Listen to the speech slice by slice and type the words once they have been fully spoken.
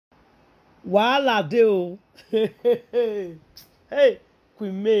Wahala dey o. Hey,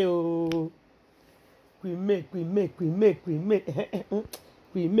 Queen May o. Queen May, Queen May, Queen May, Queen May.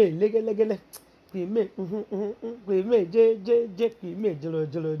 Queen May, lege. Queen May, Queen May, J. Queen May, jolo.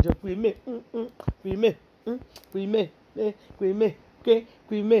 Queen May, Queen May, Queen May, Queen May, okay,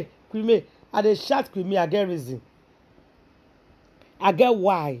 Queen May. I dey shout Queen May, I get reason. I get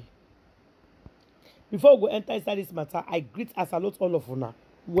why. Before we go enter inside this matter, I greet and salute all of una.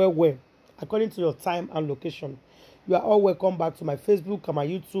 Well, according to your time and location. You are all welcome back to my Facebook and my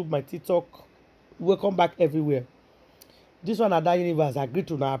YouTube, my TikTok. Welcome back everywhere. This one at that universe, I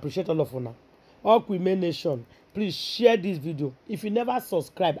greet una. I appreciate all of una. All Queen May Nation, please share this video. If you never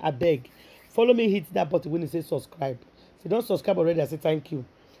subscribe, I beg, follow me, hit that button when it says subscribe. If you don't subscribe already, I say thank you.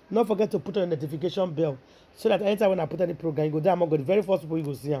 Don't forget to put on the notification bell so that anytime when I put any program, you go there among the very first people you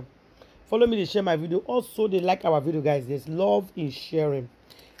go see them. Follow me to share my video. Also, they like our video, guys. There's love in sharing.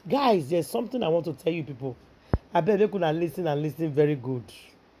 Guys, there's something I want to tell you people. I bet they could listen very good.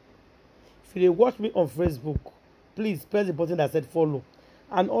 If you watch me on Facebook, please press the button that said follow.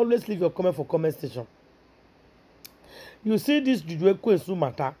 And always leave your comment for comment section. You see this Judy Austin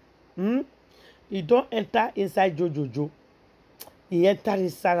matter. He don't enter inside Jojo. He enter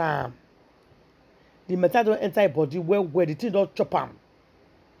inside the matter don't enter his body where the thing don't chop him.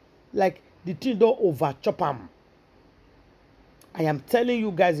 Like the thing don't over chop him. I am telling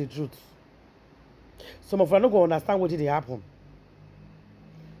you guys the truth. Some of you are not going to understand what did happen.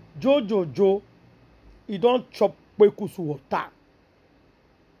 Jojo, he don't chop kwekus water.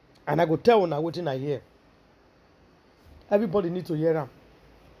 And I go tell una wetin I hear. Everybody need to hear am.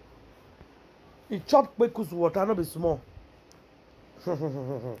 He chop kwekus water, no be small.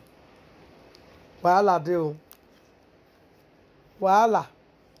 Wahala dey o. Wahala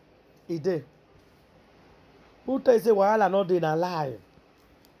e dey. Who tell you say wahala no dey na lie?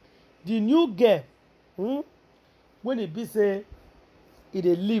 The new girl, when e be say e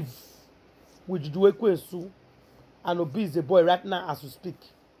dey live with Judy Austin and Obi is a boy right now as we speak.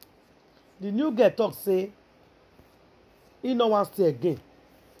 The new girl talk say he no wan stay again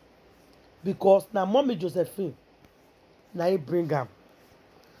because na mommy Josephine na he bring am.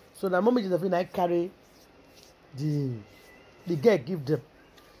 So na mommy Josephine na he carry the girl give them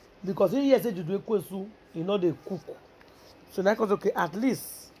because he hear say Judy Austin he no dey cook. So na cause okay at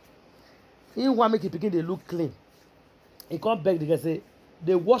least he wan make him pikin dey look clean. He come beg the girl say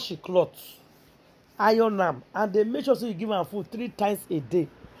dey wash him cloth, iron am, and dey make sure say you give am food 3 times a day.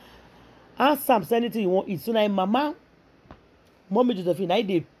 Ask am say anything you wan eat. So na him mama, mommy Josephine, na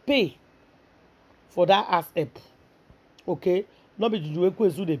dey pay for that house help. Okay, no be Judy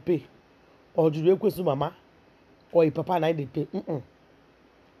Austin dey pay or Judy Austin mama or him papa na dey pay.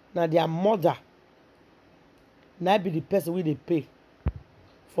 Na their mother na be the person wey dey pay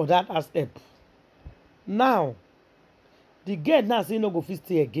for that house help. Now the girl now say no go fit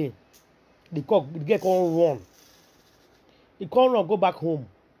stay again. The girl can't run. He can't run, go back home.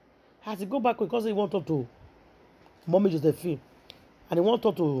 As he go back home, because he want to talk to mommy Josephine. And he want to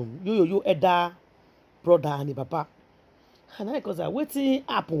talk to you elder brother and the papa. And I go say, wetin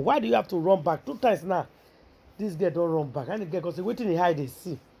happen? Why do you have to run back? 2 times now. This girl don't run back. And the girl go say, wetin he hide dey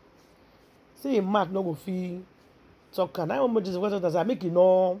see. Say him mouth no go fit talk. And I want Josephine say, make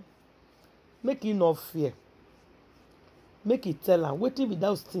he no fear. Make he tell am wetin be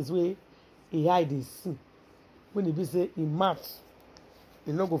those things wey he hide dey see. When he be say him mouth,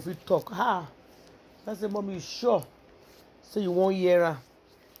 he no go fit talk. I say, mommy, you sure? Say you wan hear am.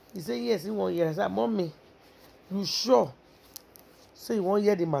 He say yes, he wan hear. I say, mommy, you sure? Say you wan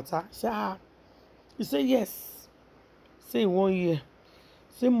hear the matter. Say he say yes. Say he wan hear.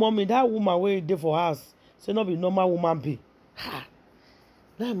 Say mommy, that woman wey dey for house say no be normal woman be.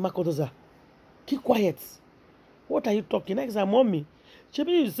 Now Makotoza, keep quiet. What are you talking? I say, mommy,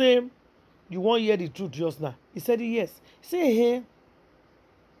 shebi you say you wan hear the truth just now. He said yes. He say hey.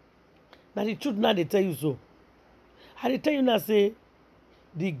 Now the truth now they tell you so. I dey tell you now say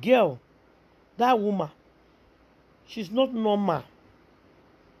the girl, that woman, she's not normal.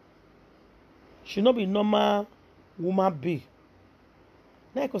 She not be normal woman be.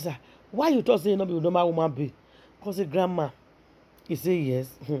 Now I say, why you talk say not be normal woman be? Because say grandma. He say yes.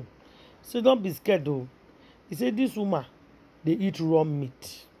 So don't be scared though. He say this woman they eat raw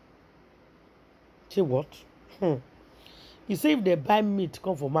meat. Say what? He say if they buy meat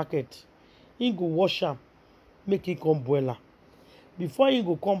come for market, he go wash am, make it come boil am. Before he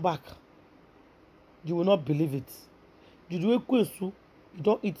go come back, you will not believe it. Judy Austin, you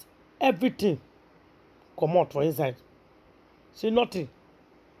don't eat everything. Come out for inside. Say nothing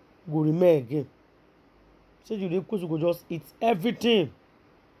go remain again. Say Judy Austin go just eat everything.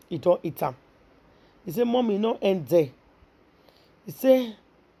 he don't eat am. He say mommy no end there. He say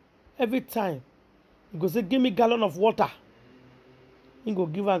every time he go say give me gallon of water. He go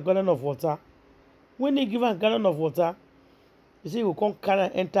give am gallon of water. When he give am gallon of water, he say he go come carry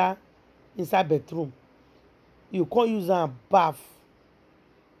am enter inside bedroom. You can't use am bath.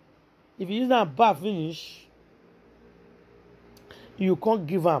 If you use am bath finish, you can't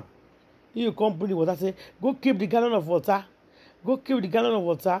give am. You can't bring the water. Say go keep the gallon of water. Go keep the gallon of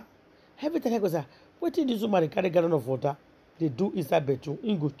water. Every time I go say, wetin dis woman dey carry gallon of water dey do inside bedroom?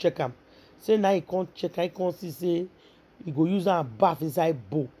 He go check am. Say now he can't check. He can't see say he go use am bath inside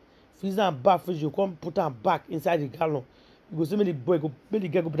bowl. If you use am bath finish, you come put am back inside the gallon. You go say make the boy go, make the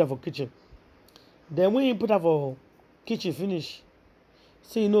girl go put am for kitchen. Then when you put am for kitchen finish,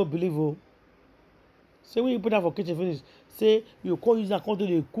 say you no believe o. Say when you put am for kitchen finish, say you come use am come do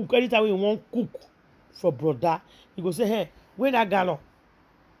dey cook. Anytime when you wan cook for brother, you go say, hey, where that gallon?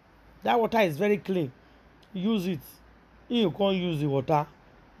 That water is very clean. Use it. If you can't use the water,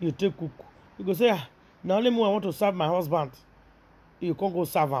 you take cook. You go say, now only me I want to serve my husband. You can't go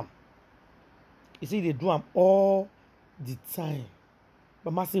serve him. You see, they do am all the time.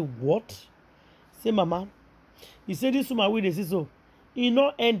 Mama say, what? Say, mama, you say this woman wey dey see so, e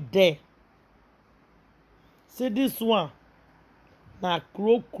no end there. Say this one na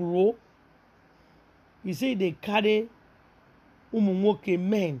kro. You say they carry umumoke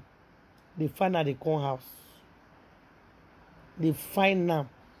men. They find out they come house. They find now.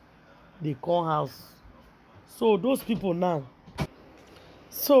 They come house. So those people now.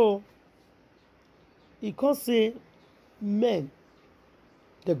 So he can't say men.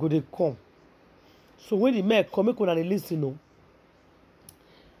 They go they come. So when the men come, make una dey listen o.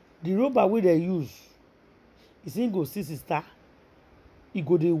 The rubber wey they use, he say go see sister. He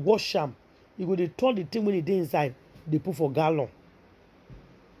go dey wash am. He go dey turn the thing when he dey inside. They put for gallon.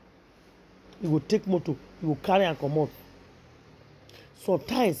 He go take motor. He go carry am comot.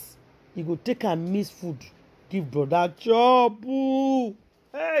 Sometimes he go take am mix food give brother chop.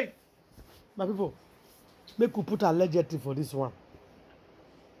 Hey, my people, make we put allegedly for this one.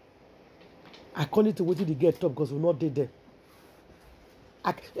 According to wetin the girl talk, because we not dey there.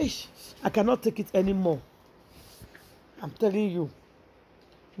 I cannot take it anymore. I'm telling you.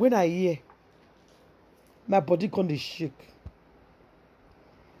 When I hear, my body come dey shake.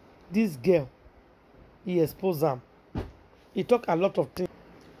 This girl, he expose am. He talk a lot of things.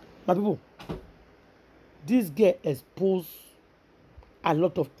 My people, this girl expose a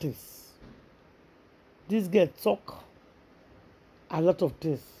lot of things. This girl talk a lot of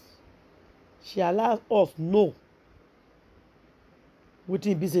things. She allows us know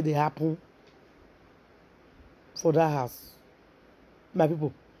wetin be say dey happen for that house. My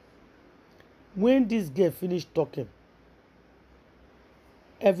people, when this girl finish talking,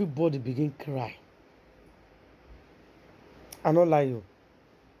 everybody begin cry. I no lie you.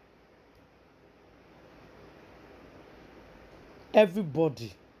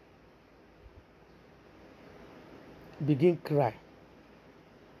 Everybody begin cry.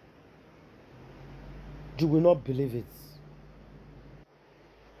 You will not believe it.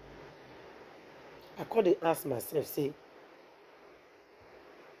 I could dey ask myself, say,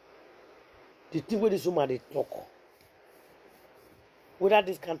 the thing where this woman they talk, whether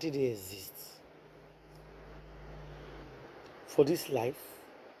this country they exist for this life.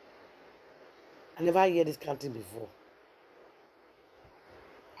 I never hear this country before.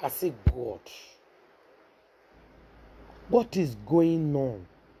 I say, God, what is going on?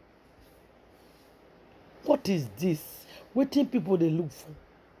 What is this? Wetin people they look for?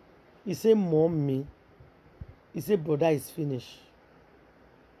 He say, mommy. He say, brother is finished.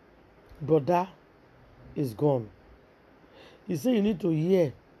 Brother is gone. He say, you need to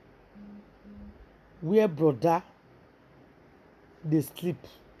hear where brother they sleep.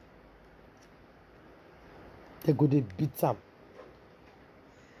 They go they beat am.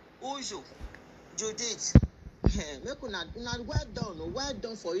 Ojo, Judith, make una well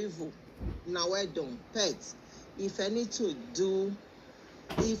done for evil. Now well done, pet. If anything do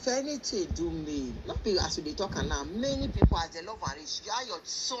me, not be as they talk now. Many people as they love and rich, you are your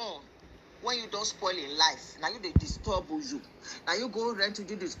son. When you don't spoil in life, now you they disturb you. Now you go rent to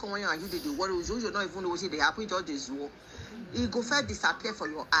do this, come on, and you did the worry. You don't even know what they happen to this war. It go first disappear for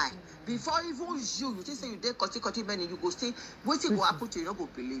your eye. Before even you just say you did cutty many, you go say, what will happen to you, not go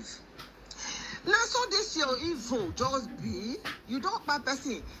believe. Now so this your evil just be, you don't buy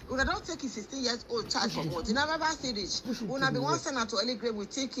person, you don't take his 16 years old child for what. You never say this. When I be one send to early grade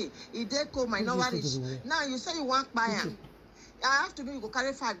with taking, it did come my no rich. Now you say you want buy him. I have to do, you go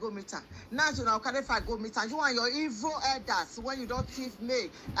carry fire, go meet her. Now you now carry fire, go meet her. You and your evil elders, when you don't thief me,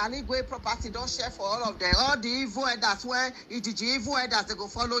 and it go property, don't share for all of them. All the evil elders, where it is the evil elders, they go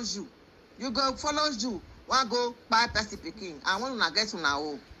follow you. You go follow you. One go buy person picking. And when you get to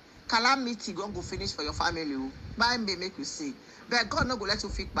now, calamity go finish for your family. Buy me, make you see. But God no go let you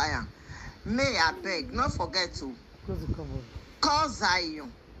fit buy her. May I beg, not forget to call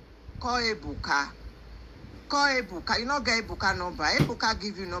Zion, call Ebuka. Call Ebuka. You not get Ebuka number. Ebuka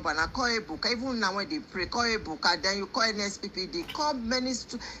give you number. Now call Ebuka. Even now when they pray, call Ebuka. Then you call NSPPD. Call many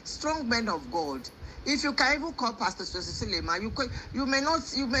strong men of God. If you can even call Pastor Cecily, you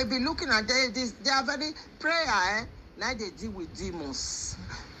may be looking at this. They are very prayer. Now they deal with demons.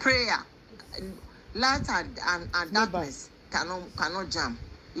 Prayer, light and darkness cannot jam.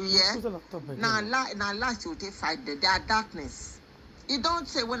 You hear? Now light will take fight. They are darkness. You don't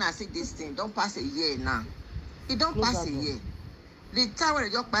say when I say this thing. Don't pass a year now. It don't pass a year. The time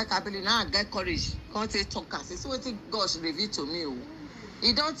when you back, I believe now I get courage. Can't say talk and say, so what God should reveal to me.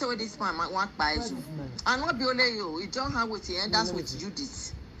 You don't say what this man want by you. And not be only you. You don't have with you, and that's with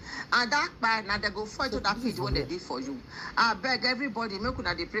Judith. And that by now they go fight to that page what they did for you. I beg everybody, make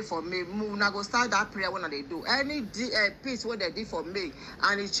una they pray for me. Una go start that prayer when they do. Any peace what they did for me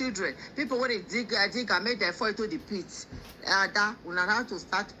and the children. People when they dig and make their fall to the pit. That una have to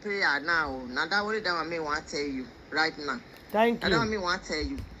start prayer now. Now that what that me want to tell you right now. Thank you. That me want to tell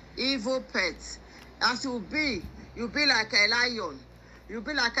you. Evil pets. As you be like a lion. You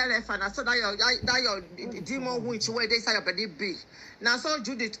be like an elephant. So that your demon witch where they say your body big. Now so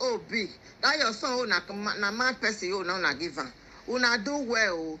Judith be. That your son na mad person you na give her. Una do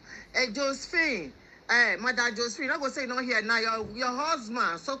well. Josephine. Mother Josephine, I go say no here now. Your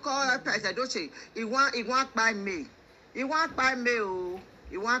husband, so called Edochie, he want by me. He want by me.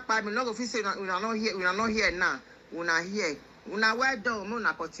 He want by me. No go say we are not here. We are not here now. We are here. Una well done,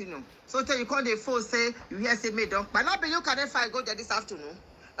 una continue. So tell you call the phone say you hear say me don't. But not be you can fight go there this afternoon.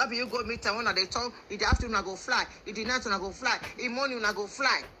 Not be you go meet them when they talk. In the afternoon I go fly. In the night I go fly. In morning I go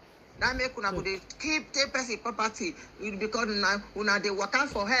fly. That make una go they keep take person property because una they work out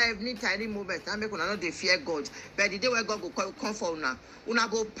for her any tiny moment. That make una not they fear God. But the day where God go come for una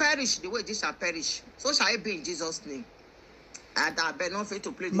go perish the way this shall perish. So shall it be in Jesus' name. And I better not fail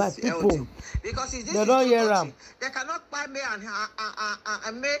to play this LD. Because it's this they don't hear them. They cannot buy me and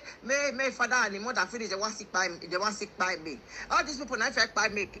me father and the mother finish they want sick by me. All these people not buy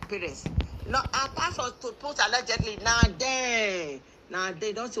me parents. No, apart from to put allegedly now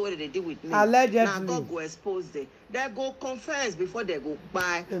they don't see what they do with me. Allegedly. Now God will expose them. They go confess before they go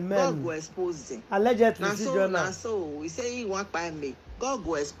buy. Amen. God will expose them. Allegedly. Now so we say he won't buy me. God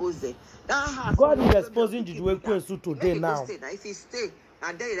will expose them. God is exposing the way today now. If he stay,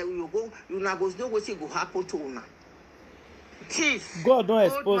 and then you go, you now go know what will happen to you. Thief. God don't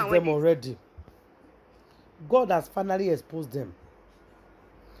expose them already. God has finally exposed them.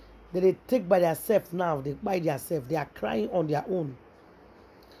 They take by themselves now. They buy themselves. They are crying on their own.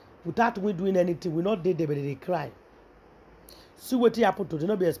 Without we doing anything, we not dead there, but they cry. See what happened to them.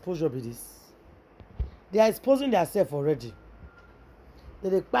 Not be exposure with this. They are exposing themselves already.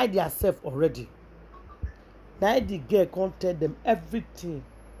 They buy themselves already. Now the girl can't tell them everything.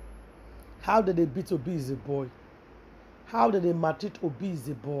 How did they beat Obi is a boy? How did they maltreat Obi is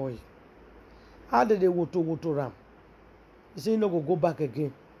a boy? How did they woto ram? You say you no go back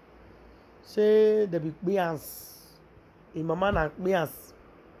again. Say they be kpians. In mama na kpians.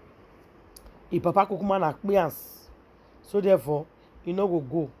 In papa kukuma na kpians. So therefore, you no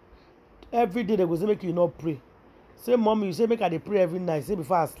go. Every day they go say make you not pray. Say mommy, you say make I dey pray every night. Say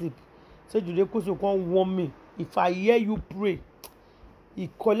before I sleep. Say today you come warn me. If I hear you pray, he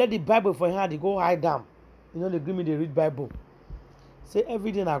collect the Bible for your hand, he go hide down. You know they give me the read Bible. Say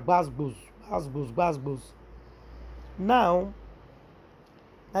everything na gbas gbos. Now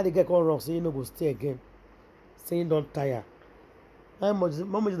the girl come wrong. Say you no go stay again. Say you don't tire. Mama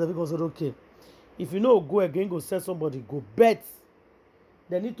just said okay. If you no go again, go send somebody go. Bet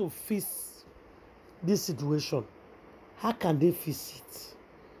they need to fix this situation. How can they fix it?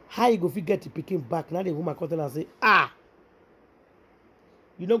 How you go get your picking back? Now the woman come and say,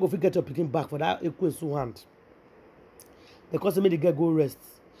 you don't go get your picking back for that equal hand. Because they made the girl go rest.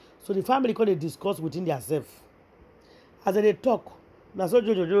 So the family they discuss within themselves. As they talk, now so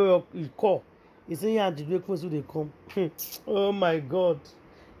Jojo he call. He say yeah, the equal they come. Oh my God!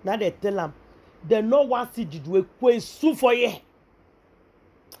 Now they tell them they no want see the equal for you.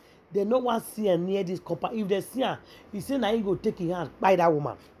 They no one see her near this compound. If they see her, he say now he go take his hand by that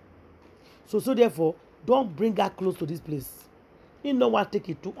woman. So therefore, don't bring her close to this place. He no one take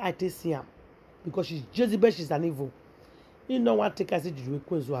it to I see her because she's Jezebel, she's an evil. You know what take us to the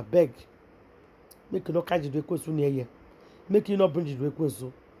Ekwensu, I beg. Make you not catch the Ekwensu near here. Make you not bring the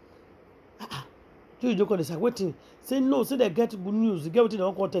Ekwensu. You don't understand. Waiting. Say no. Say they get good news. They get what they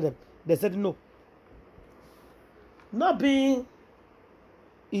don't want to them. They said no. Not being,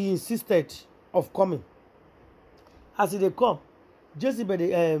 he insisted of coming. As they come, Jezebel,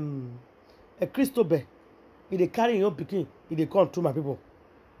 a Chrtistabel, if they carry your pikin, if they come to my people.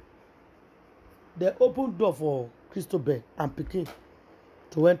 They open door for Chrtistabel and pikin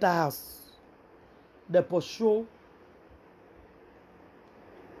to enter house. They pursue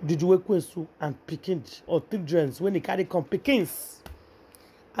the Ekwensu and pikin or children when they carry come pikins.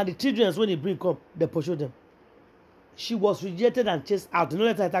 And the children when they bring come, they pursue them. She was rejected and chased out. They don't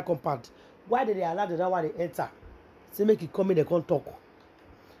let her enter compound. Why did they allow the other one to enter? Say make it come in, they can't talk.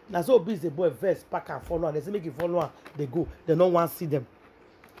 Now so busy the boy verse pack and follow her. They say make it follow her, they go. They don't want to see them.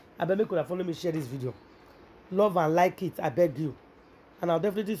 I beg you follow me, share this video. Love and like it, I beg you. And I'll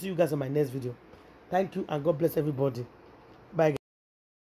definitely see you guys in my next video. Thank you and God bless everybody. Bye.